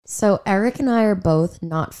So Eric and I are both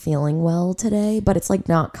not feeling well today, but it's like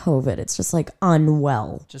not COVID. It's just like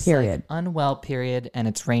unwell, Just period. like unwell, period. And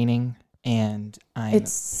it's raining and I'm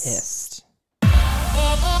pissed.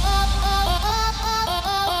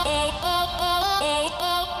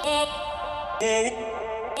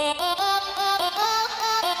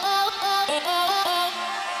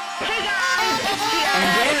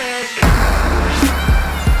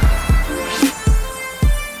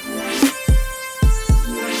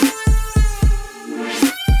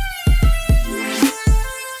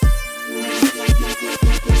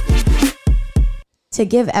 To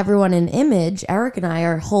give everyone an image, Eric and I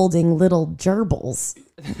are holding little gerbils.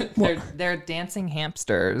 They're dancing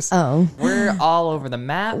hamsters. Oh. We're all over the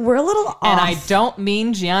map. We're a little off. And I don't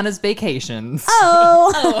mean Gianna's vacations.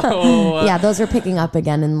 Oh. Yeah, those are picking up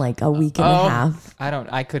again in like a week and a half.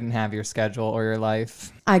 I couldn't have your schedule or your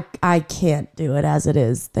life. I can't do it as it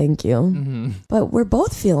is. Thank you. Mm-hmm. But we're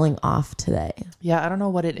both feeling off today. Yeah, I don't know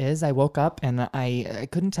what it is. I woke up and I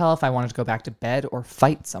couldn't tell if I wanted to go back to bed or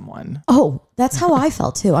fight someone. Oh, that's how I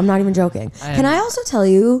felt too. I'm not even joking. Can I also tell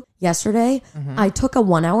you, yesterday, I took a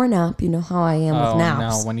 1 hour nap. You know how I am with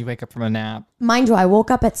naps. No, when you wake up from a nap. Mind you, I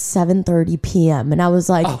woke up at 7:30 p.m. and I was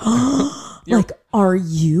like, like, are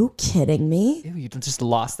you kidding me? Ew, you just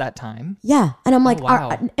lost that time? Yeah. And I'm like,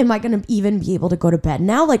 wow. am I going to even be able to go to bed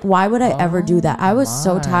now? Like, why would I ever do that? I was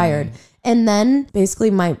so tired. And then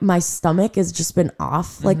basically my stomach has just been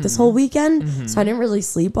off like this whole weekend. So I didn't really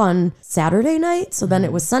sleep on Saturday night. So then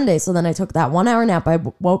it was Sunday. So then I took that 1 hour nap. I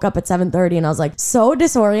woke up at 7:30 and I was like so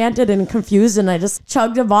disoriented and confused. And I just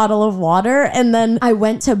chugged a bottle of water. And then I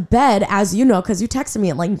went to bed, as you know, because you texted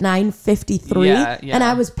me at like 9:53. Yeah. And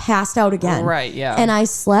I was passed out again. Right, yeah. And I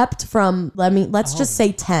slept from, let's just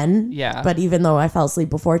say 10. Yeah. But even though I fell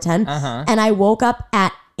asleep before 10. And I woke up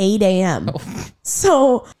at 8 a.m.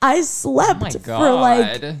 So I slept for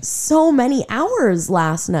like so many hours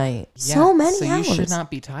last night. Yeah, so many so hours. You should not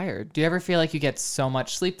be tired. Do you ever feel like you get so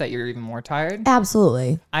much sleep that you're even more tired?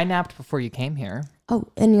 Absolutely. I napped before you came here. Oh,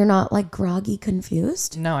 and you're not like groggy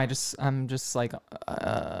confused? No, I'm just like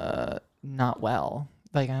not well.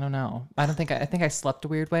 Like, I don't know. I think I slept a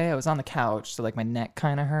weird way. I was on the couch, so like my neck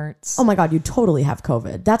kind of hurts. Oh my God, you totally have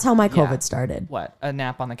COVID. That's how my COVID started. What? A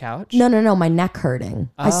nap on the couch? No, my neck hurting.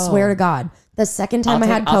 I swear to God. The second time I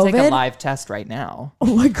had COVID. I'll take a live test right now.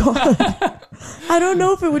 Oh my God. I don't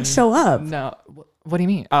know if it would show up. No. What do you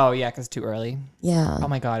mean? Oh yeah, because too early. Yeah. Oh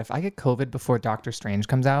my God, if I get COVID before Doctor Strange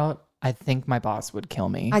comes out, I think my boss would kill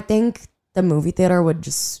me. I think the movie theater would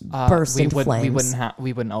just burst into flames.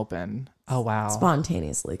 We wouldn't open. Oh wow.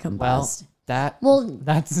 Spontaneously combust.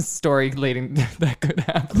 That's a story that could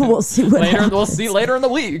happen. We'll see what later. happens. We'll see later in the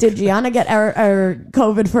week. Did Gianna get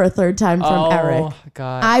COVID for a third time from Eric? Oh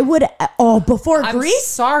God. I would. Before I'm Greece.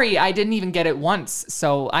 Sorry, I didn't even get it once,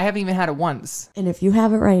 so I haven't even had it once. And if you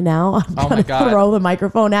have it right now, I'm gonna throw the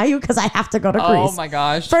microphone at you because I have to go to Greece. Oh my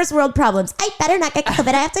gosh. First world problems. I better not get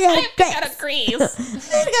COVID. I have to go to Greece. I have to go to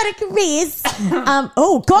Greece. I have to go to Greece.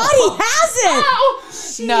 Oh God, he has it.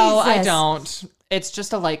 Oh, no, I don't. It's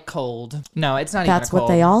just a light cold. No, it's not even a cold. That's what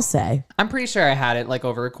they all say. I'm pretty sure I had it like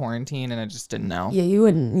over quarantine and I just didn't know. Yeah, you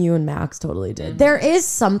and Max totally did. There is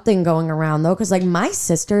something going around though, because like my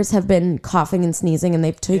sisters have been coughing and sneezing and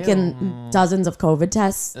they've taken dozens of COVID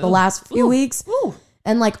tests the last few weeks. Ooh.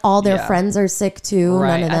 And like all their friends are sick too.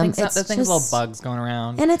 Right. None of them. I think there's little bugs going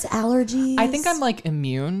around. And it's allergies. I think I'm like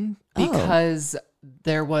immune because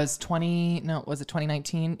there was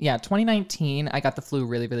 2019? Yeah, 2019, I got the flu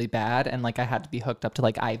really, really bad. And like I had to be hooked up to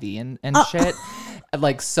like IV and shit.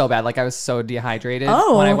 Like so bad. Like I was so dehydrated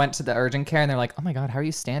when I went to the urgent care and they're like, oh my God, how are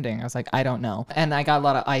you standing? I was like, I don't know. And I got a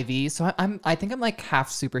lot of IV. So I think I'm like half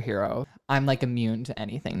superhero. I'm like immune to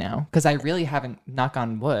anything now because I really haven't, knock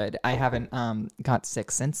on wood, I haven't got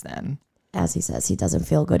sick since then. As he says, he doesn't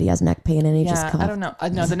feel good. He has neck pain and he just coughed. I don't know.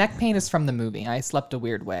 No, the neck pain is from the movie. I slept a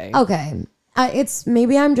weird way. Okay. It's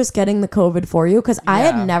maybe I'm just getting the COVID for you because I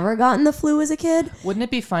had never gotten the flu as a kid. Wouldn't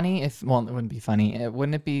it be funny if, well, it wouldn't be funny.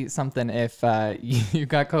 Wouldn't it be something if you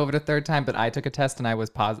got COVID a third time, but I took a test and I was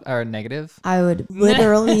positive or negative? I would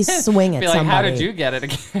literally swing at be like, somebody. How did you get it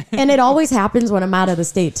again? And it always happens when I'm out of the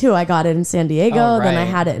state too. I got it in San Diego, then I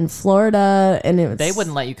had it in Florida, and it was. They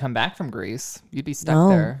wouldn't let you come back from Greece. You'd be stuck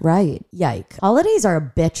there. Right. Yike. Holidays are a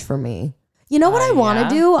bitch for me. You know what I want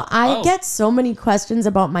to Yeah? do? I get so many questions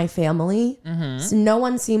about my family. So no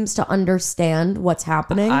one seems to understand what's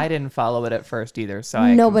happening. I didn't follow it at first either, so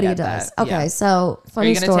I Nobody can get does. that. Okay, Yeah. so Are funny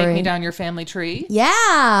you gonna story. take me down your family tree?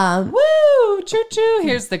 Yeah. Woo! Choo choo!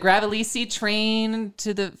 Here's the Gravelisi train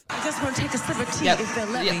to the. I just want to take a sip of tea Yep. if they'll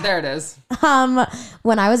let Yeah, me. there it is.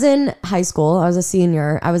 When I was in high school, I was a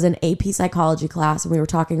senior. I was in AP psychology class, and we were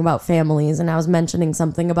talking about families, and I was mentioning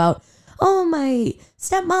something about, oh, my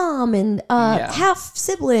stepmom and half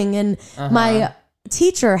sibling, and my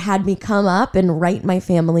teacher had me come up and write my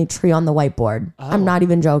family tree on the whiteboard. I'm not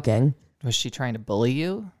even joking. Was she trying to bully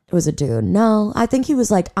you? It was a dude. No, I think he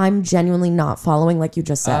was like, I'm genuinely not following, like you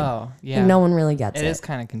just said. Oh, yeah. Like, no one really gets it. It is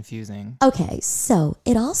kind of confusing. Okay, so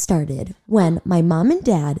it all started when my mom and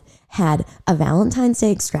dad had a Valentine's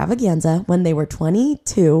Day extravaganza when they were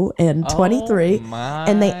 22 and 23,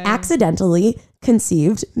 and they accidentally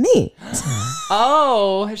conceived me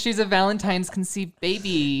Oh, she's a Valentine's conceived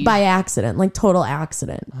baby. by accident, like total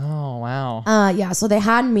accident. Oh, wow. Yeah, so they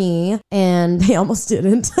had me and they almost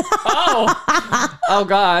didn't. Oh,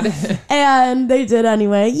 God. And they did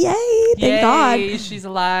anyway. Yay, thank God. Yay, she's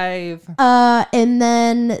alive. And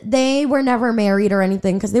then they were never married or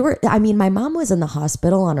anything because my mom was in the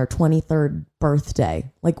hospital on her 23rd birthday,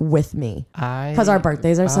 like with me. Because our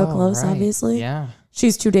birthdays are so close, right. obviously. Yeah.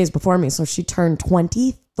 She's 2 days before me, so she turned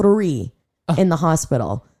 23 in the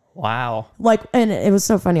hospital. Wow. Like, and it was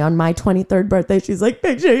so funny. On my 23rd birthday, she's like,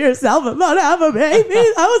 picture yourself about to have a baby.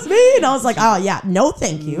 That was me. And I was like, oh, yeah, no,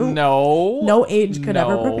 thank you. No Age could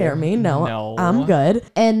ever prepare me. No. I'm good.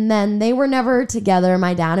 And then they were never together,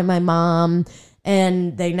 my dad and my mom,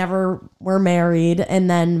 and they never were married. And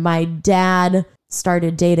then my dad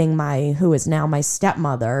started dating who is now my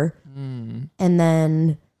stepmother. And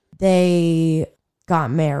then they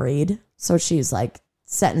got married. So she's like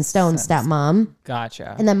set in stone stepmom.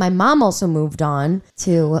 Gotcha. And then my mom also moved on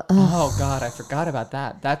to Oh God, I forgot about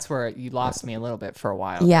that. That's where you lost me a little bit for a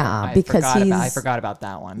while. Yeah, because I forgot about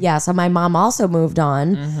that one. yeah, so my mom also moved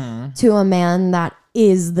on to a man that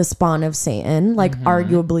is the spawn of Satan, like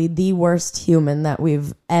arguably the worst human that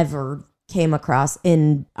we've ever came across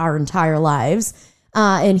in our entire lives.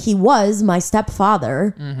 And he was my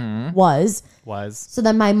stepfather, was. So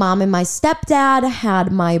then my mom and my stepdad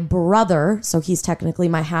had my brother. So he's technically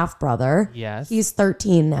my half brother. Yes. He's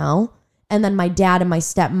 13 now. And then my dad and my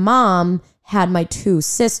stepmom had my two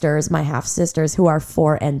sisters, my half sisters, who are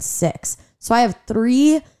 4 and 6. So I have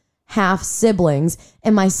 3 half siblings.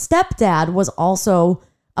 And my stepdad was also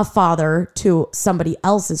a father to somebody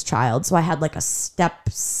else's child. So I had like a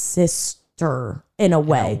stepsister in a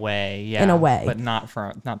way. Yeah. In a way. But not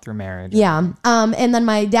through marriage. Yeah. And then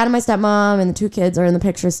my dad and my stepmom and the 2 kids are in the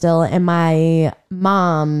picture still. And my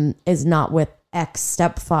mom is not with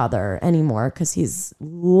ex-stepfather anymore because he's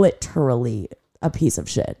literally a piece of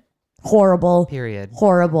shit. Horrible. Period.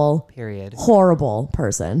 Horrible. Period. Horrible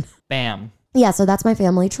person. Bam. Yeah, so that's my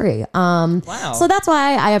family tree. Wow. So that's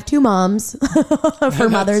why I have 2 moms for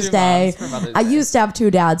Mother's Day. I used to have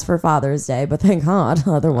 2 dads for Father's Day, but thank God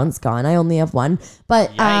the other one's gone. I only have 1.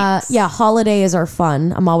 But yeah, holidays are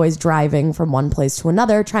fun. I'm always driving from one place to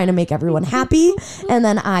another, trying to make everyone happy. And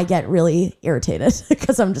then I get really irritated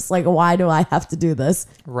because I'm just like, why do I have to do this?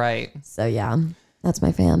 Right. So yeah, that's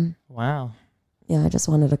my fam. Wow. Yeah, I just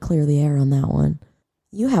wanted to clear the air on that one.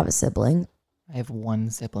 You have a sibling. I have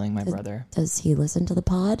 1 sibling, my brother. Does he listen to the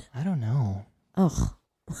pod? I don't know. Oh,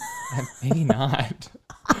 Maybe not.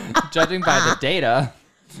 Judging by the data.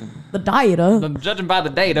 the data. Judging by the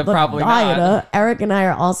data, The probably data. not. Eric and I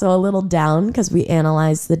are also a little down because we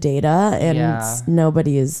analyzed the data and Yeah.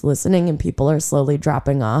 nobody is listening and people are slowly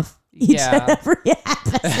dropping off each and Yeah. every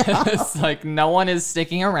episode. It's like no one is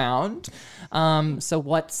sticking around. So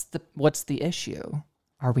what's the issue?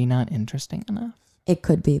 Are we not interesting enough? It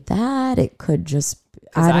could be that. It could just.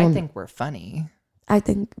 Because I don't. think we're funny. I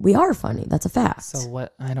think we are funny. That's a fact. So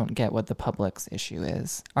what? I don't get what the public's issue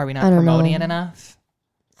is. Are we not I don't promoting know. it enough?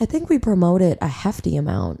 I think we promote it a hefty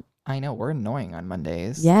amount. I know we're annoying on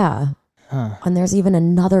Mondays. Yeah. Huh. And there's even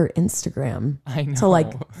another Instagram I know. to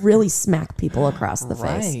like really smack people across the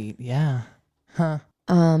face. Right. Yeah. Huh.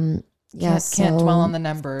 Yeah. Can't dwell on the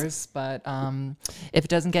numbers, but if it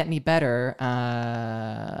doesn't get any better,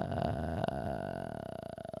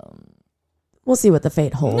 we'll see what the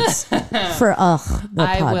fate holds for the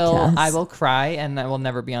podcast. I will cry and I will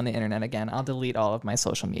never be on the internet again. I'll delete all of my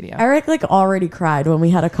social media. Eric like already cried when we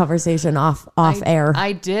had a conversation off air.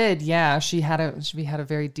 I did, yeah. We had a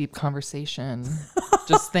very deep conversation.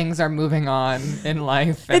 Just things are moving on in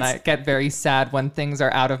life, and I get very sad when things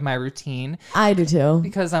are out of my routine I do too.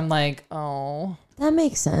 because I'm like, oh, That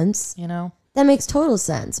makes sense. you know. That makes total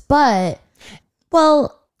sense. But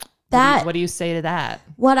Well, What do you say to that?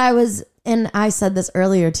 And I said this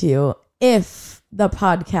earlier to you, if the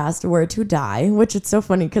podcast were to die, which it's so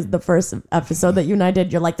funny because the first episode that you and I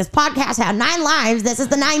did, you're like, this podcast had 9 lives. This is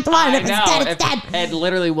the 9th one. If it's dead, it's dead. It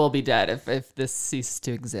literally will be dead if this ceases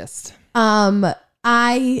to exist.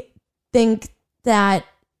 I think that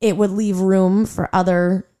it would leave room for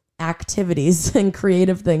other activities and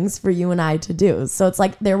creative things for you and I to do. So it's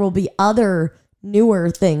like there will be other newer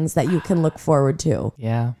things that you can look forward to.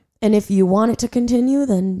 Yeah. And if you want it to continue,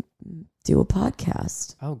 then do a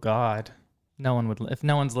podcast. Oh God. No one would. If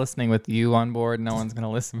no one's listening with you on board, no one's going to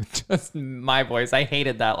listen with just my voice. I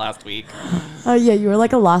hated that last week. Oh yeah, you were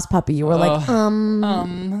like a lost puppy. You were like,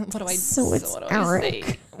 what do I so it's what do Eric. I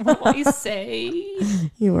say? What do I say?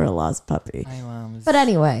 You were a lost puppy. I was. But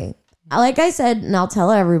anyway, like I said, and I'll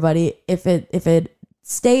tell everybody, if it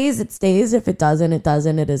stays, it stays. If it doesn't, it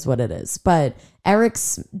doesn't. It is what it is. But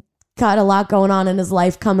Eric's got a lot going on in his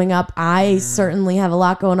life coming up. I certainly have a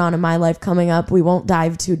lot going on in my life coming up. We won't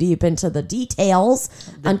dive too deep into the details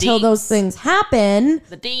until those things happen.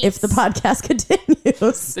 If the podcast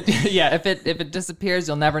continues. Yeah, if it disappears,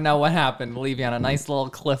 you'll never know what happened. We'll leave you on a nice little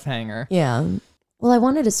cliffhanger. Yeah. Well, I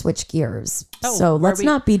wanted to switch gears. So let's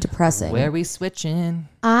not be depressing. Where are we switching?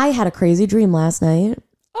 I had a crazy dream last night.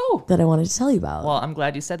 Oh. That I wanted to tell you about. Well, I'm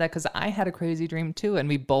glad you said that because I had a crazy dream too, and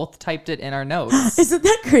we both typed it in our notes. Isn't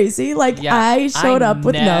that crazy? Like, yeah, I showed up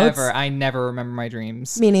with notes. I never remember my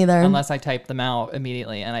dreams. Me neither. Unless I typed them out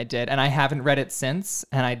immediately, and I did. And I haven't read it since,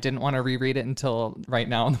 and I didn't want to reread it until right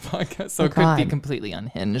now on the podcast. So it could be completely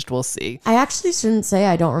unhinged. We'll see. I actually shouldn't say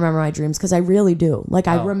I don't remember my dreams because I really do. Like,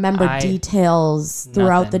 I remember details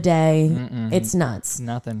throughout the day. It's nuts.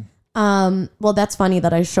 Nothing. Well, that's funny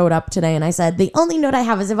that I showed up today and I said, the only note I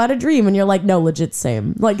have is about a dream. And you're like, no, legit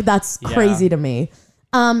same. Like, that's crazy to me.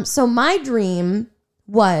 So my dream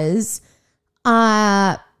was,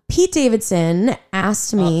 Pete Davidson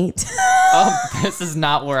asked me. This is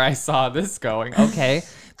not where I saw this going. Okay.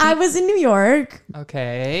 I was in New York.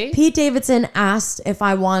 Okay. Pete Davidson asked if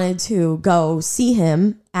I wanted to go see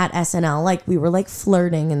him at SNL. Like, we were like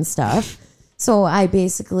flirting and stuff. So I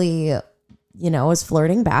basically, was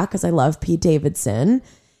flirting back because I love Pete Davidson.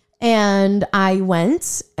 And I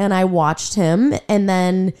went and I watched him. And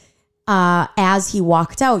then as he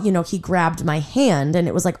walked out, he grabbed my hand and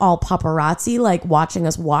it was like all paparazzi, like watching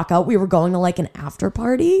us walk out. We were going to like an after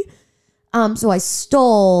party. So I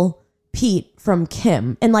stole Pete from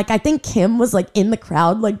Kim. And like, I think Kim was like in the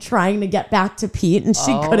crowd, like trying to get back to Pete and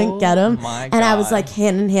she couldn't get him. And I was like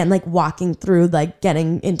hand in hand, like walking through, like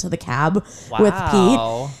getting into the cab with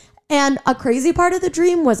Pete. And a crazy part of the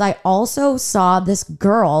dream was I also saw this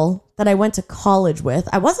girl that I went to college with.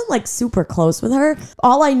 I wasn't like super close with her.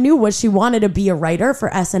 All I knew was she wanted to be a writer for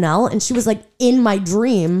SNL. And she was like in my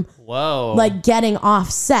dream, like getting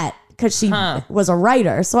off set because she was a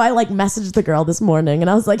writer. So I like messaged the girl this morning and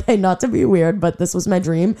I was like, hey, not to be weird, but this was my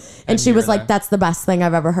dream. And she was like, that's the best thing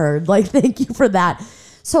I've ever heard. Like, thank you for that.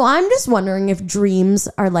 So I'm just wondering if dreams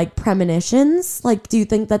are like premonitions. Like, do you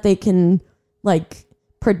think that they can like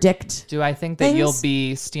predict? Do I think that you'll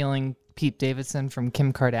be stealing Pete Davidson from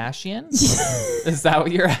Kim Kardashian? Is that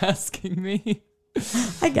what you're asking me?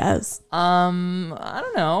 I guess. I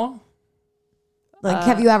don't know. Like,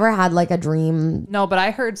 have you ever had like a dream? No, but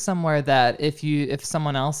I heard somewhere that if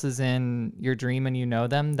someone else is in your dream and you know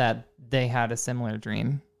them, that they had a similar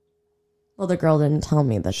dream. Well, the girl didn't tell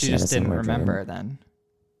me that she had a similar didn't remember dream. Then.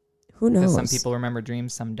 Who knows? Because some people remember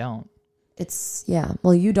dreams, some don't.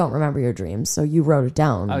 Well, you don't remember your dreams, so you wrote it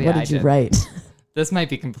down. Oh, yeah, what did you write? This might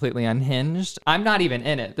be completely unhinged. I'm not even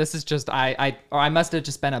in it. This is just I must have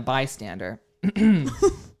just been a bystander.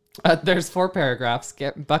 There's 4 paragraphs.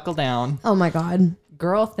 Buckle down. Oh my God.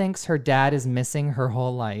 Girl thinks her dad is missing her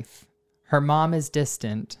whole life. Her mom is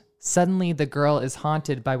distant. Suddenly the girl is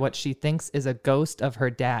haunted by what she thinks is a ghost of her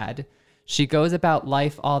dad. She goes about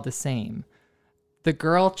life all the same. The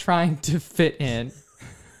girl trying to fit in.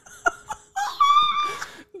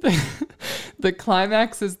 The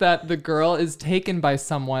climax is that the girl is taken by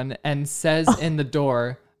someone and says in the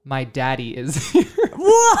door, "My daddy is here."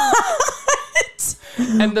 What?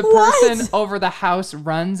 And the person over the house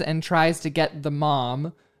runs and tries to get the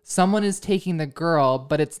mom. Someone is taking the girl,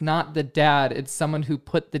 but it's not the dad. It's someone who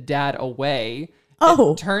put the dad away.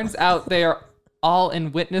 Oh. It turns out they are all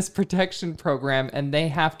in witness protection program and they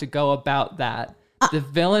have to go about that. The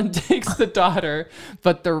villain takes the daughter,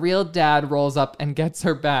 but the real dad rolls up and gets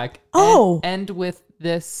her back. End with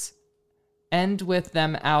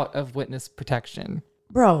them out of witness protection.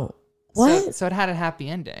 Bro, what? So it had a happy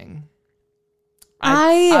ending.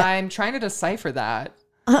 I'm trying to decipher that.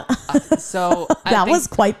 So that was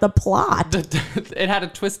quite the plot. It had a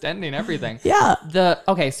twist ending, everything. Yeah.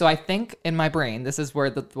 Okay, so I think in my brain, this is where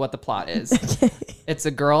what the plot is. Okay. It's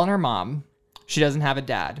a girl and her mom. She doesn't have a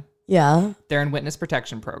dad. Yeah. They're in witness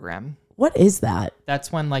protection program. What is that?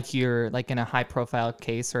 That's when like you're like in a high profile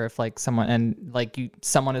case, or if like someone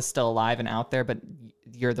is still alive and out there, but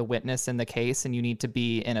you're the witness in the case, and you need to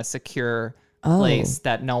be in a secure place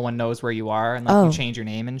that no one knows where you are, and like you change your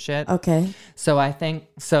name and shit. Okay. So I think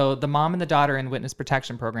the mom and the daughter in witness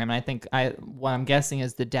protection program, and I think what I'm guessing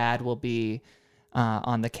is the dad will be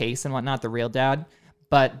on the case and whatnot, the real dad,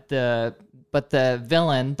 but the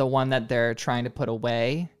villain, the one that they're trying to put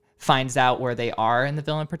away, finds out where they are in the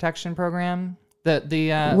villain protection program,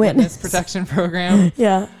 the witness protection program.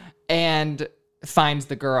 Yeah. And finds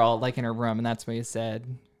the girl like in her room, and that's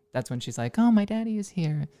when she's like, "Oh, my daddy is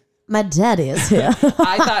here." My daddy is here.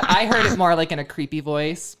 I heard it more like in a creepy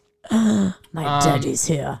voice. My daddy's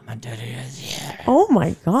here. My daddy is here. Oh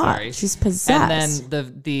my God. Sorry. She's possessed. And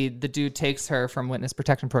then the dude takes her from witness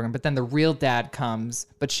protection program, but then the real dad comes,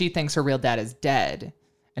 but she thinks her real dad is dead.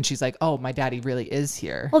 And she's like, "Oh, my daddy really is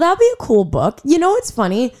here." Well, that'd be a cool book. You know what's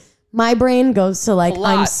funny? My brain goes to like,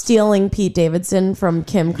 Plot. I'm stealing Pete Davidson from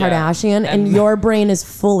Kim Kardashian, and your brain is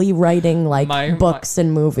fully writing like books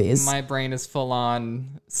and movies. My brain is full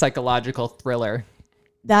on psychological thriller.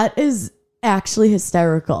 That is actually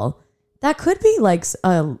hysterical. That could be like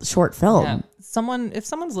a short film. Yeah. If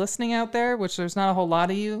someone's listening out there, which there's not a whole lot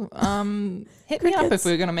of you, hit me up if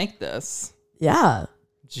we're gonna make this. Yeah.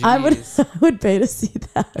 Jeez. I would pay to see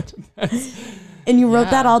that. And you wrote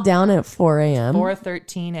that all down at 4 a.m.?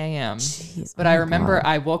 4:13 a.m. Jeez, but I remember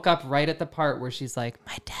I woke up right at the part where she's like,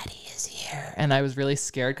 "My daddy is here." And I was really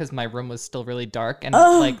scared because my room was still really dark. And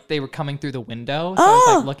like they were coming through the window. So I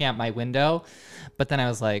was like looking at my window. But then I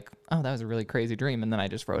was like, "Oh, that was a really crazy dream." And then I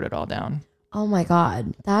just wrote it all down. Oh my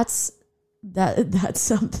God. That's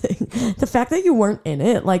something. The fact that you weren't in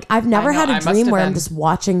it, like I've never had a dream where I'm just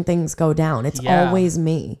watching things go down. It's always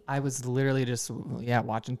me. I was literally just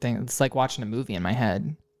watching things. It's like watching a movie in my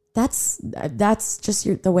head. That's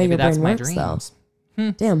just the way your brain works, though.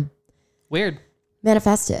 Damn. Weird.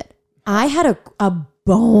 Manifest it. I had a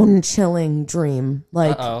bone chilling dream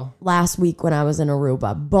like last week when I was in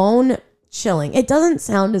Aruba. Bone chilling. It doesn't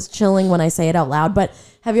sound as chilling when I say it out loud, but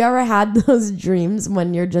have you ever had those dreams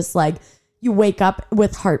when you're just like, you wake up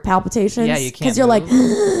with heart palpitations? Yeah, you can't. Because you're like,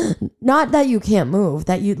 not that you can't move,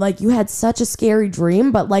 that you had such a scary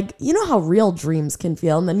dream, but like, you know how real dreams can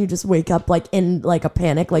feel, and then you just wake up like in like a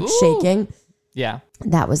panic, like shaking. Yeah.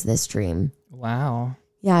 That was this dream. Wow.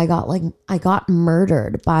 Yeah, I got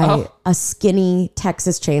murdered by a skinny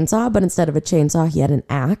Texas chainsaw, but instead of a chainsaw, he had an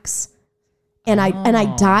axe. And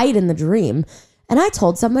I died in the dream. And I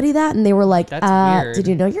told somebody that, and they were like, weird. "Did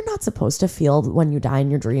you know you're not supposed to feel when you die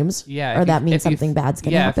in your dreams? Yeah. Or that means something bad's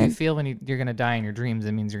going to happen?" Yeah, if you feel when you're going to die in your dreams,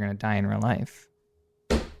 it means you're going to die in real life.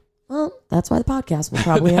 Well, that's why the podcast will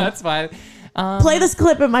probably That's why. play this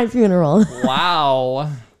clip at my funeral.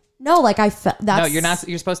 Wow. No, like No, you're not.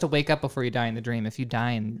 You're supposed to wake up before you die in the dream. If you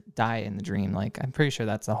die in the dream, like I'm pretty sure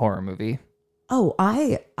that's a horror movie. Oh,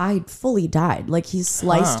 I fully died. Like he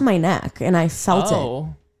sliced my neck, and I felt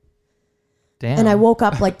it. Damn. And I woke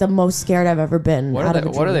up like the most scared I've ever been. What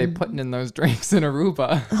are they putting in those drinks in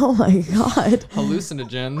Aruba? Oh my God.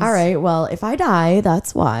 Hallucinogens. All right. Well, if I die,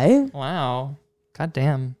 that's why. Wow. God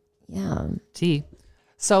damn. Yeah. T.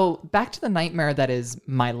 So back to the nightmare that is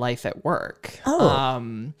my life at work.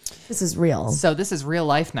 This is real. So this is real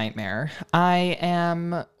life nightmare. I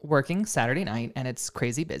am working Saturday night and it's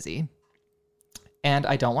crazy busy. And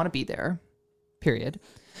I don't want to be there. Period.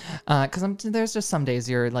 Because there's just some days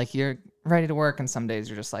you're ready to work, and some days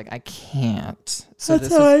you're just like, I can't. So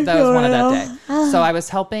that was one of that day. So I was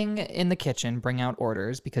helping in the kitchen bring out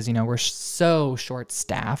orders because we're so short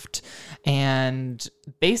staffed, and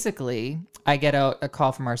basically I get a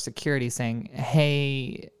call from our security saying,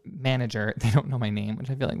 "Hey, manager," they don't know my name,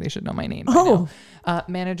 which I feel like they should know my name.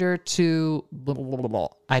 Manager to blah, blah, blah, blah.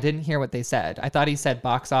 I didn't hear what they said. I thought he said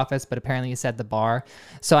box office, but apparently he said the bar.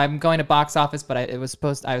 So I'm going to box office, but I was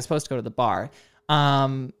supposed to go to the bar.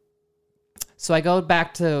 So I go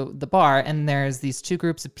back to the bar, and there's these two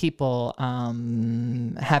groups of people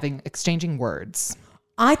exchanging words.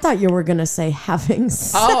 I thought you were gonna say having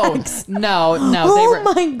sex. Oh no!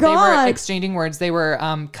 My God! They were exchanging words. They were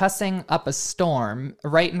cussing up a storm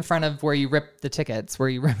right in front of where you rip the tickets.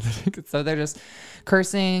 So they're just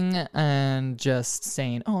cursing and just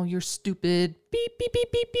saying, "Oh, you're stupid!" Beep beep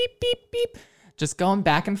beep beep beep beep beep. Just going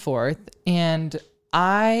back and forth, and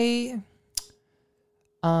I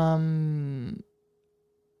am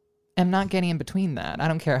not getting in between that. I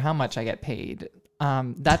don't care how much I get paid.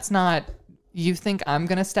 That's not, you think I'm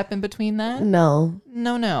going to step in between that? No.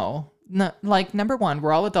 No. Like, number one,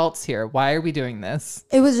 we're all adults here. Why are we doing this?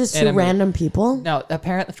 It was just two random people. No,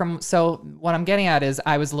 apparently so what I'm getting at is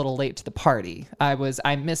I was a little late to the party.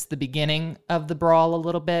 I missed the beginning of the brawl a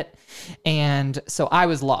little bit. And so I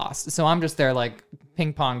was lost. So I'm just there like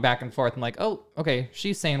ping pong back and forth. I'm like, oh, okay,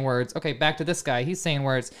 she's saying words. Okay, back to this guy. He's saying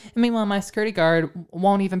words. And meanwhile, my security guard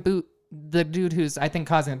won't even boot the dude who's, I think,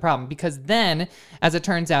 causing the problem. Because then, as it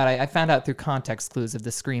turns out, I found out through context clues of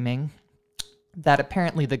the screaming that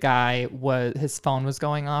apparently the guy his phone was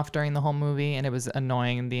going off during the whole movie and it was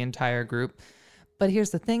annoying the entire group. But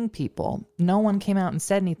here's the thing, people. No one came out and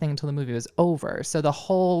said anything until the movie was over. So the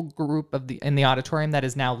whole group in the auditorium that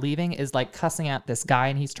is now leaving is like cussing at this guy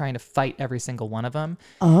and he's trying to fight every single one of them.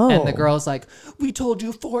 Oh. And the girl's like, we told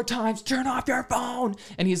you 4 times, turn off your phone.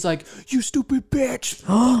 And he's like, you stupid bitch.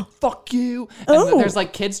 Fuck you. And there's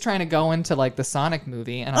like kids trying to go into like the Sonic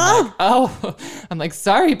movie. And I'm like,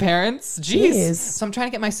 sorry, parents. Jeez. So I'm trying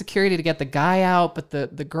to get my security to get the guy out. But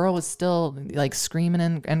the girl was still like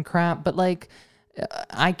screaming and crap. But like,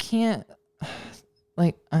 I can't,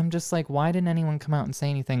 like, I'm just like, why didn't anyone come out and say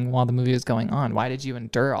anything while the movie was going on? Why did you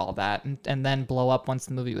endure all that and then blow up once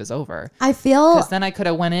the movie was over? I feel... Because then I could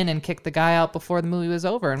have went in and kicked the guy out before the movie was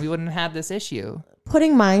over and we wouldn't have had this issue.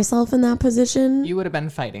 Putting myself in that position... You would have been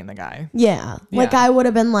fighting the guy. Yeah. Like, I would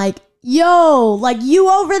have been like, yo, like, you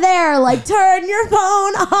over there, like, turn your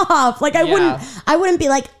phone off. Like, I wouldn't be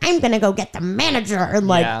like, I'm gonna go get the manager and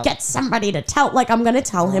like get somebody to tell. Like, I'm gonna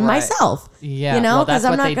tell him myself. Yeah, you know, well, that's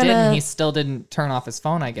I'm what not they did, and he still didn't turn off his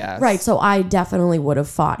phone, I guess. Right, so I definitely would have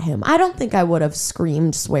fought him. I don't think I would have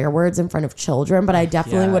screamed swear words in front of children, but I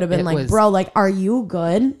definitely would have been like, bro, like, are you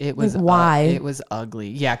good? It was like, why? It was ugly.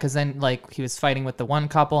 Yeah, because then like he was fighting with the one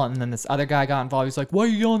couple, and then this other guy got involved. He's like, why are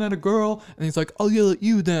you yelling at a girl? And he's like, I'll yell at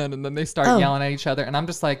you then. And then they start yelling at each other, and I'm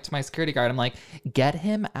just like, to my security guard, I'm like, get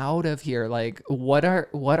him out of here. Like, what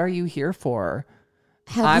are you here for?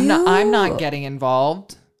 I'm not getting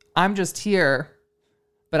involved. I'm just here,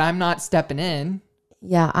 but I'm not stepping in.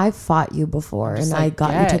 Yeah, I fought you before and I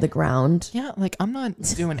got you to the ground. Yeah, like I'm not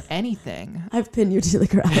doing anything. I've pinned you to the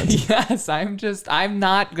ground. Yes, I'm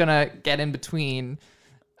not gonna get in between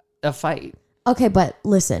a fight. Okay, but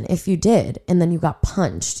listen, if you did and then you got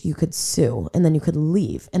punched, you could sue and then you could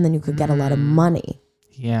leave and then you could get a lot of money.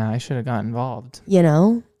 Yeah, I should have got involved. You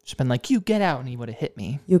know? Just been like, you get out, and he would have hit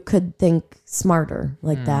me. You could think smarter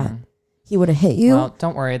like that. He would have hit you. Well,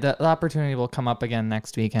 don't worry. The opportunity will come up again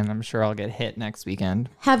next weekend. I'm sure I'll get hit next weekend.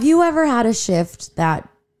 Have you ever had a shift that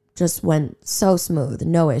just went so smooth,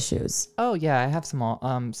 no issues? Oh, yeah. I have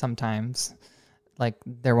sometimes. Like,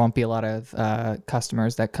 there won't be a lot of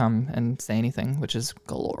customers that come and say anything, which is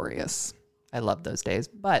glorious. I love those days.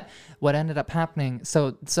 But what ended up happening,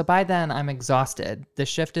 so by then I'm exhausted. The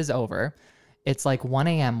shift is over. It's like 1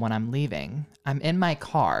 a.m. when I'm leaving. I'm in my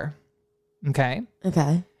car. Okay?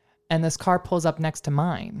 Okay. And this car pulls up next to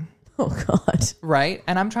mine. Oh, God. Right?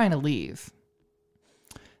 And I'm trying to leave.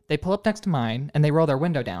 They pull up next to mine and they roll their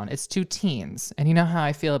window down. It's 2 teens. And you know how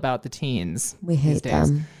I feel about the teens. We hate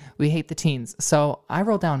them. We hate the teens. So I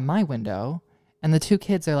roll down my window and the 2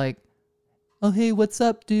 kids are like, oh, hey, what's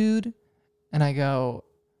up, dude? And I go,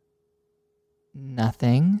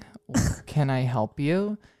 nothing. Can I help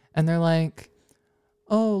you? And they're like,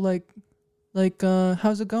 oh, like,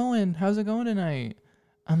 how's it going? How's it going tonight?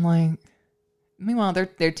 I'm like, meanwhile,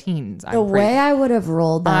 they're teens. The way I would have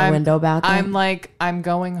rolled that window back. I'm like, I'm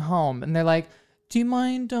going home. And they're like, do you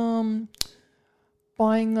mind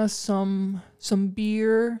buying us some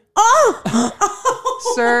beer?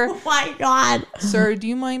 Oh! Sir. Oh, my God. Sir, do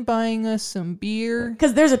you mind buying us some beer?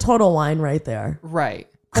 Because there's a Total Wine right there. Right.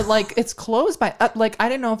 But like, it's closed by, like, I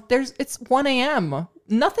don't know if it's 1 a.m.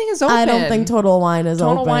 Nothing is open. I don't think Total Wine is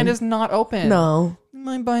open. Total Wine is not open. No. You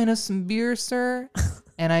mind buying us some beer, sir?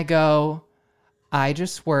 And I go, I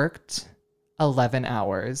just worked 11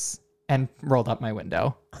 hours and rolled up my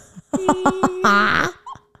window. And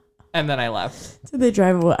then I left. Did they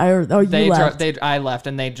drive away? You left. I left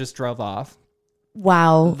and they just drove off.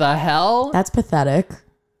 Wow. The hell? That's pathetic.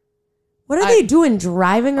 What are they doing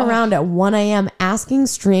driving around at 1 a.m. asking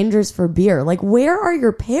strangers for beer? Like, where are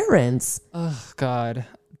your parents? Oh, God.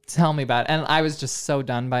 Tell me about it. And I was just so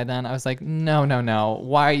done by then. I was like, no.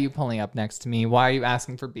 Why are you pulling up next to me? Why are you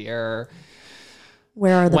asking for beer?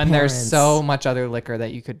 Where are the when parents? There's so much other liquor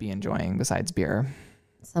that you could be enjoying besides beer.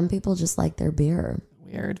 Some people just like their beer.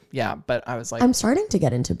 Weird. Yeah, but I was like... I'm starting to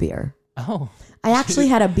get into beer. Oh. I actually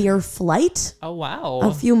had a beer flight. Oh, wow.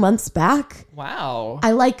 A few months back. Wow.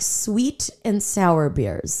 I like sweet and sour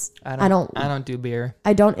beers. I don't do beer.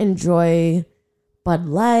 I don't enjoy Bud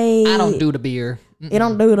Light. I don't do the beer. You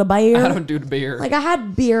don't do the beer? I don't do the beer. Like, I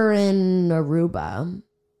had beer in Aruba.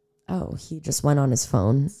 Oh, he just went on his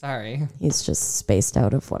phone. Sorry. He's just spaced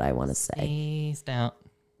out of what I want to say. Spaced out.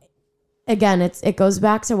 Again, it goes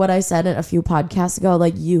back to what I said a few podcasts ago.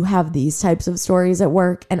 Like, you have these types of stories at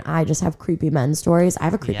work, and I just have creepy men stories. I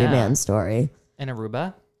have a creepy man story. In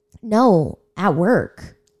Aruba? No, at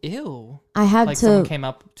work. Ew. I had like to. Someone came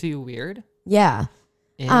up to you weird? Yeah.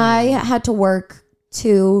 Ew. I had to work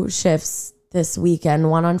 2 shifts this weekend,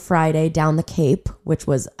 one on Friday down the Cape, which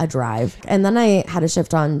was a drive. And then I had a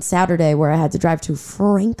shift on Saturday where I had to drive to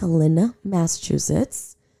Franklin,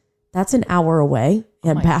 Massachusetts. That's an hour away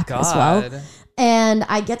and back as well. And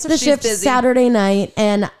I get to the shift Saturday night,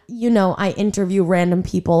 and, I interview random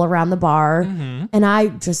people around the bar. Mm-hmm.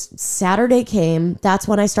 And Saturday came. That's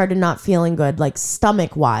when I started not feeling good, like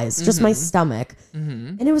stomach wise, just my stomach.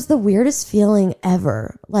 Mm-hmm. And it was the weirdest feeling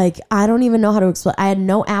ever. Like, I don't even know how to explain. I had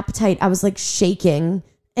no appetite. I was like shaking.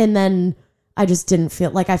 And then I just didn't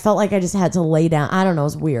feel like, I felt like I just had to lay down. I don't know. It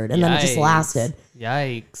was weird. And then it just lasted.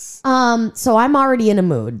 Yikes. So I'm already in a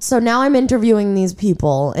mood. So now I'm interviewing these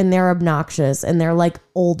people, and they're obnoxious, and they're like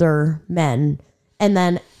older men. And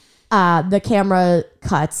then the camera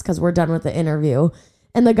cuts because we're done with the interview.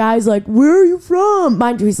 And the guy's like, "Where are you from?"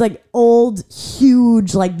 Mind you, he's like old,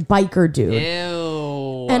 huge, like biker dude.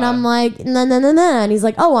 Ew. And I'm like, "Nah, nah, nah, nah." And he's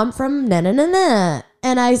like, "Oh, I'm from nah, nah, nah, nah."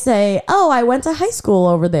 And I say, "Oh, I went to high school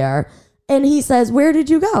over there." And he says, "Where did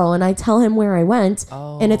you go?" And I tell him where I went.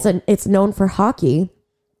 Oh. And it's known for hockey.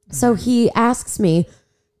 So he asks me,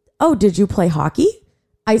 "Oh, did you play hockey?"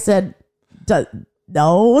 I said,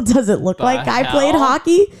 "No, does it look like I played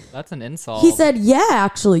hockey?" That's an insult. He said, "Yeah,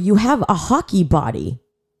 actually, you have a hockey body."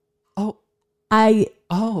 Oh. I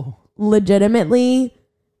legitimately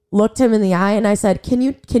looked him in the eye and I said, Can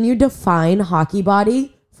you define hockey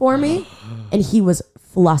body for me?" And he was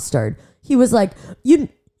flustered. He was like,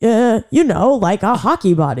 like a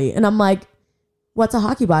hockey body. And I'm like, "What's a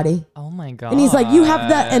hockey body?" Oh my God. And he's like, "You have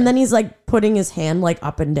that." And then he's like putting his hand like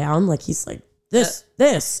up and down. Like he's like, this.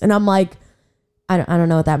 And I'm like, I don't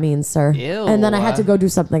know what that means, sir. Ew. And then I had to go do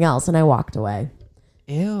something else and I walked away.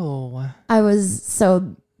 Ew. I was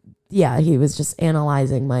he was just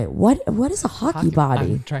analyzing my, what is a hockey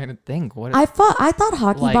body? I'm trying to think. I thought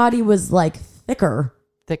hockey body was like thicker.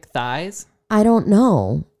 Thick thighs? I don't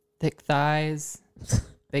know. Thick thighs.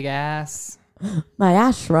 Big ass. My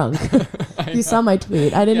ass shrunk. You saw my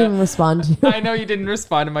tweet. I didn't even respond to you. I know you didn't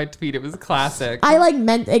respond to my tweet. It was classic. I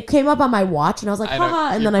meant it came up on my watch and I was like,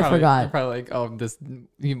 haha, and then I forgot. You're probably like, oh,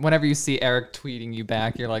 whenever you see Eric tweeting you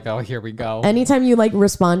back, you're like, oh, here we go. Anytime you like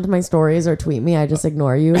respond to my stories or tweet me, I just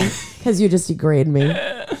ignore you because you just degrade me.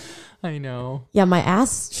 I know. Yeah, my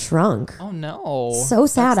ass shrunk. Oh no. So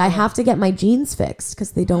sad. I have to get my jeans fixed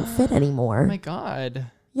because they don't fit anymore. Oh my God.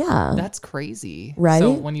 Yeah. That's crazy. Right?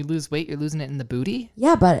 So when you lose weight, you're losing it in the booty?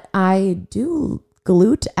 Yeah, but I do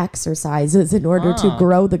glute exercises in order to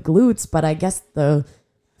grow the glutes, but I guess the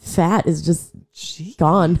fat is just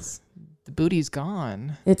gone. The booty's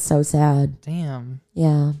gone. It's so sad. Damn.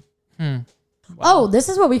 Yeah. Wow. Oh, this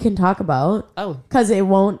is what we can talk about. Oh. Because it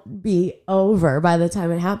won't be over by the time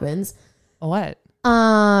it happens. What?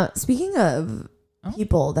 Speaking of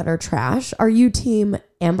people that are trash, are you team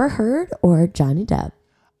Amber Heard or Johnny Depp?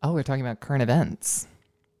 Oh, we're talking about current events.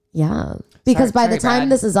 Yeah. Because by the time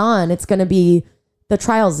this is on, it's going to be, the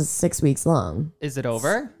trials is 6 weeks long. Is it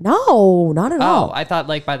over? No, not at all. Oh, I thought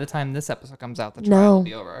like by the time this episode comes out, the trial will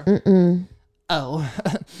be over. Mm-mm. Oh.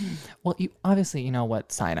 Well, you obviously know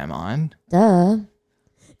what side I'm on. Duh.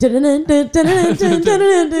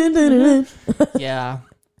 Yeah.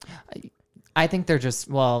 I think they're just,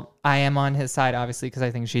 well, I am on his side, obviously, because I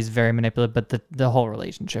think she's very manipulative, but the whole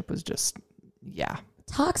relationship was just, yeah.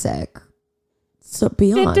 Toxic. So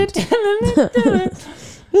beyond.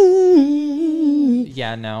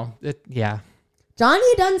 Yeah, no. Yeah.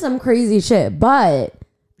 Johnny done some crazy shit, but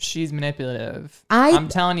she's manipulative. I'm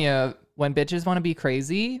telling you, when bitches want to be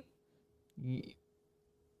crazy,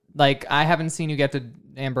 like, I haven't seen you get to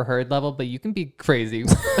Amber Heard level, but you can be crazy.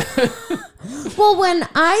 Well, when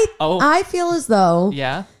I feel as though,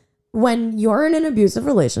 yeah, when you're in an abusive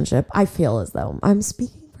relationship, I feel as though, I'm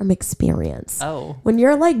speaking from experience. Oh. When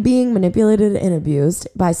you're like being manipulated and abused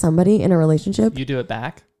by somebody in a relationship, you do it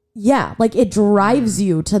back? Yeah, like it drives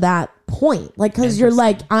you to that point. Like, because you're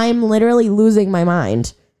like, I'm literally losing my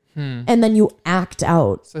mind. And then you act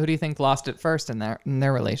out. So who do you think lost it first in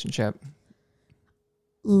their relationship?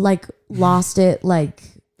 Like, lost it, like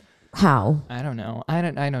How? I don't know.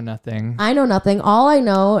 I know nothing. I know nothing. All I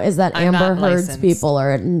know is that I'm Amber not Heard's licensed. people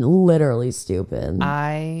are literally stupid.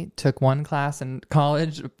 I took one class in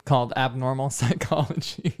college called abnormal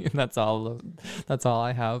psychology, and that's all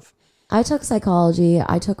I have. I took psychology.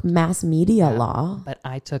 I took mass media law. But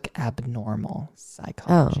I took abnormal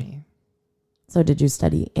psychology. So did you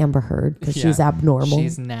study Amber Heard? Because she's abnormal.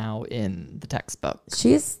 She's now in the textbook.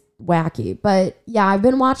 She's wacky. But yeah, I've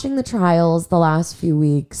been watching the trials the last few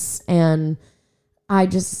weeks, and I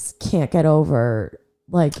just can't get over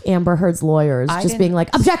like Amber Heard's lawyers just being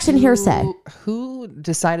like, objection, hearsay. Who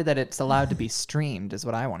decided that it's allowed to be streamed is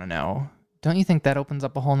what I want to know. Don't you think that opens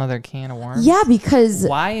up a whole nother can of worms? Yeah, because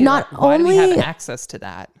why only do we have access to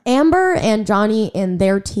that? Amber and Johnny and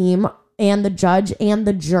their team and the judge and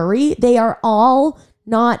the jury, they are all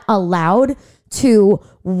not allowed to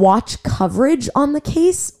watch coverage on the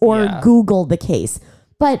case or Google the case.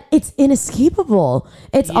 But it's inescapable.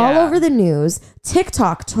 It's all over the news.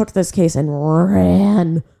 TikTok took this case and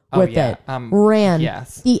ran with it. Ran.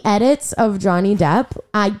 Yes. The edits of Johnny Depp,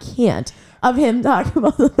 I can't. Of him talking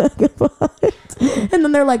about the megabyte. And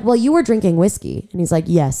then they're like, well, you were drinking whiskey. And he's like,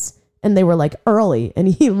 yes. And they were like, early. And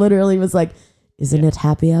he literally was like, isn't it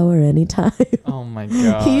happy hour anytime? Oh my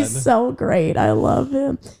God. He's so great. I love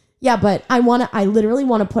him. Yeah, but I literally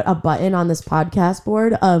want to put a button on this podcast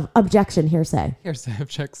board of objection, hearsay. Hearsay,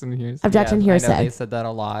 objection, hearsay. Objection, hearsay. I know they said that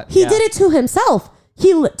a lot. He did it to himself.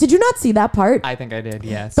 Did you not see that part? I think I did,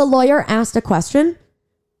 yes. The lawyer asked a question,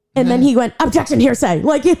 and then he went, objection, hearsay.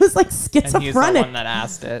 Like, it was like schizophrenic. And he's the one that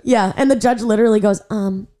asked it. Yeah, and the judge literally goes,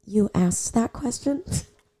 you asked that question?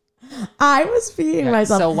 I was peeing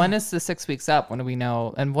myself. So when is the 6 weeks up? When do we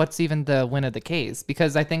know? And what's even the win of the case?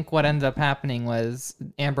 Because I think what ended up happening was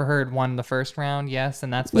Amber Heard won the first round, yes,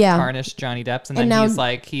 and that's what tarnished Johnny Depp's. And then now, he's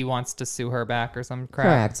like, he wants to sue her back or some crap.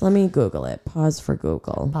 Correct. Let me Google it. Pause for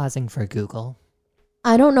Google. Pausing for Google.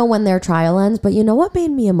 I don't know when their trial ends, but you know what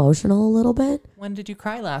made me emotional a little bit? When did you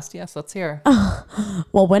cry last? Yes, let's hear.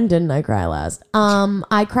 Well, when didn't I cry last?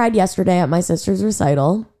 I cried yesterday at my sister's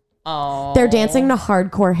recital. Oh. They're dancing to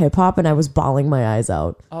hardcore hip hop, and I was bawling my eyes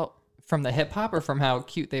out. Oh, from the hip hop or from how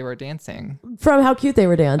cute they were dancing? From how cute they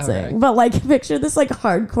were dancing. Okay. But like, picture this like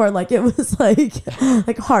hardcore, like it was like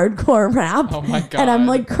hardcore rap. Oh my God. And I'm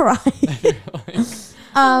like crying.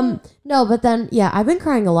 No, but then I've been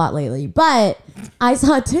crying a lot lately. But I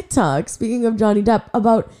saw a TikTok, speaking of Johnny Depp,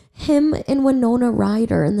 about him and Winona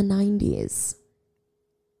Ryder in the 90s.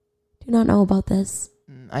 Do you not know about this?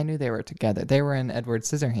 I knew they were together. They were in Edward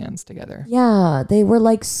Scissorhands together. Yeah, they were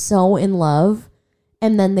like so in love,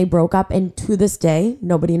 and then they broke up, and to this day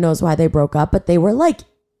nobody knows why they broke up, but they were like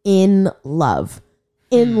in love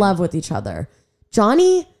with each other.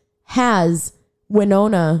 Johnny has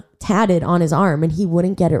Winona tatted on his arm, and he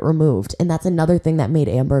wouldn't get it removed, and that's another thing that made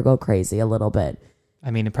Amber go crazy a little bit. I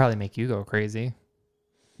mean, it'd probably make you go crazy.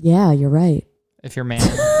 Yeah, you're right. If you're man.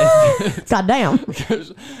 God damn.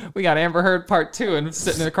 We got Amber Heard part 2 and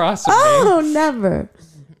sitting across from me. Oh, never.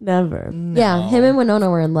 No. Yeah, him and Winona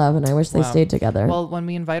were in love, and I wish they stayed together. Well, when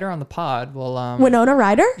we invite her on the pod, we'll... Winona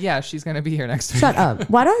Ryder? Yeah, she's going to be here next week. Shut up.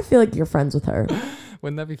 Why do I feel like you're friends with her?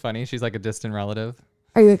 Wouldn't that be funny? She's like a distant relative.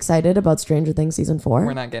 Are you excited about Stranger Things season 4?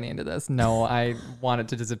 We're not getting into this. No, I want it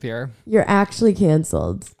to disappear. You're actually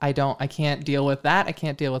canceled. I can't deal with that. I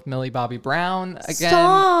can't deal with Millie Bobby Brown again.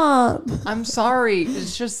 Stop. I'm sorry.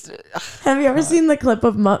 It's just... Have you ever seen the clip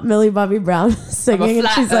of Millie Bobby Brown singing? I'm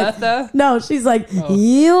a flat earther? She's like,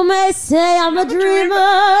 you may say I'm a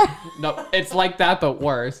dreamer. No, it's like that, but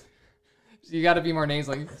worse. You got to be more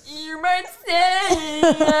nasally. You might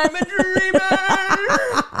say I'm a dreamer.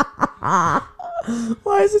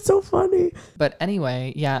 Why is it so funny? But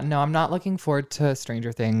anyway, I'm not looking forward to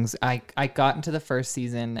Stranger Things. I got into the first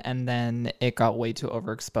season, and then it got way too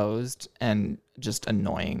overexposed and just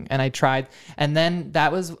annoying. And I tried, and then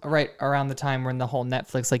that was right around the time when the whole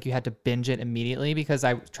Netflix, like, you had to binge it immediately, because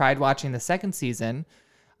I tried watching the second season.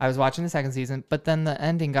 I was watching the second season, but then the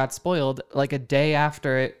ending got spoiled like a day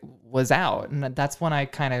after it was out, and that's when I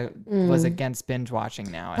kind of was against binge watching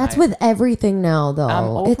now. That's with everything now, though. I'm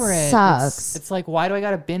over it. Sucks. It's like, why do I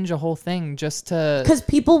gotta binge a whole thing just to? Because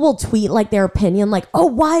people will tweet like their opinion, like, "Oh,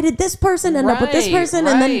 why did this person end up with this person?"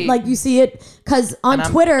 And then like you see it because on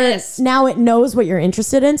Twitter now it knows what you're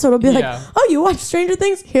interested in, so it'll be like, "Oh, you watch Stranger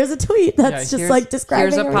Things? Here's a tweet that's just like describing."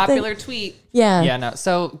 Here's a everything. popular tweet. Yeah. No.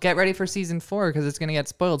 So get ready for season 4, because it's gonna get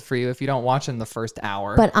spoiled for you if you don't watch in the first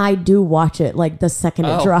hour. But I do watch it like the second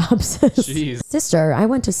it drops. Jeez. Sister, I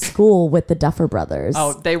went to school with the Duffer Brothers.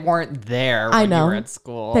 Oh, they weren't there when you were at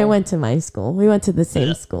school. They went to my school. We went to the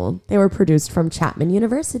same school. They were produced from Chapman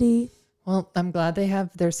University. Well, I'm glad they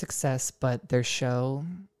have their success, but their show,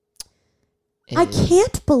 I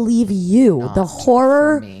can't believe you, the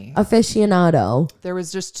horror aficionado. There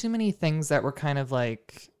was just too many things that were kind of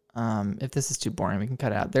like, if this is too boring, we can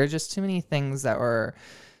cut it out. There are just too many things that were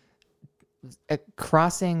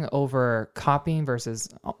crossing over copying versus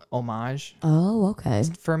homage. Oh, okay.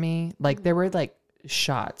 For me, like there were like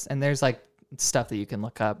shots, and there's like stuff that you can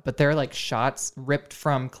look up, but they're like shots ripped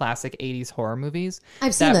from classic 80s horror movies.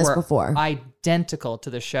 I've seen this before. Identical to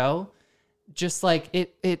the show. Just like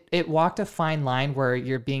it walked a fine line where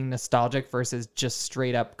you're being nostalgic versus just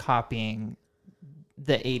straight up copying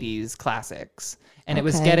the 80s classics. And it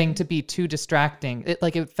was getting to be too distracting.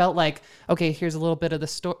 It felt like, okay, here's a little bit of the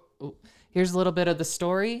story. Here's a little bit of the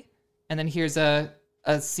story. And then here's a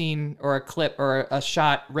scene or a clip or a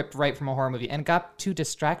shot ripped right from a horror movie. And it got too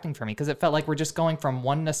distracting for me because it felt like we're just going from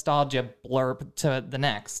one nostalgia blurb to the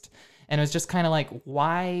next. And it was just kind of like,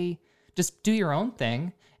 why just do your own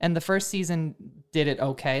thing? And the first season did it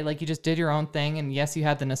okay. Like you just did your own thing. And yes, you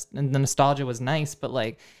had the nostalgia was nice, but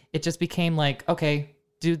like it just became like, okay,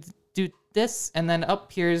 do this. And then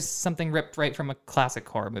here's something ripped right from a classic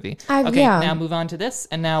horror movie. Now move on to this.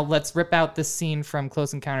 And now let's rip out this scene from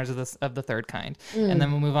Close Encounters of the Third Kind. And then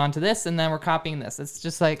we'll move on to this. And then we're copying this. It's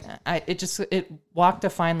just like, it walked a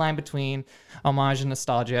fine line between homage and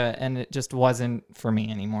nostalgia. And it just wasn't for me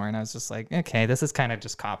anymore. And I was just like, okay, this is kind of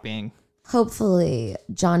just copying. Hopefully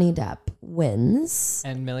Johnny Depp wins.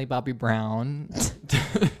 And Millie Bobby Brown.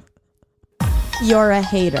 You're a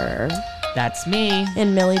hater. That's me.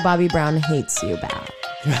 And Millie Bobby Brown hates you back.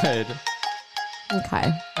 Good.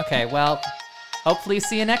 Okay, well, hopefully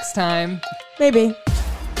see you next time. Maybe.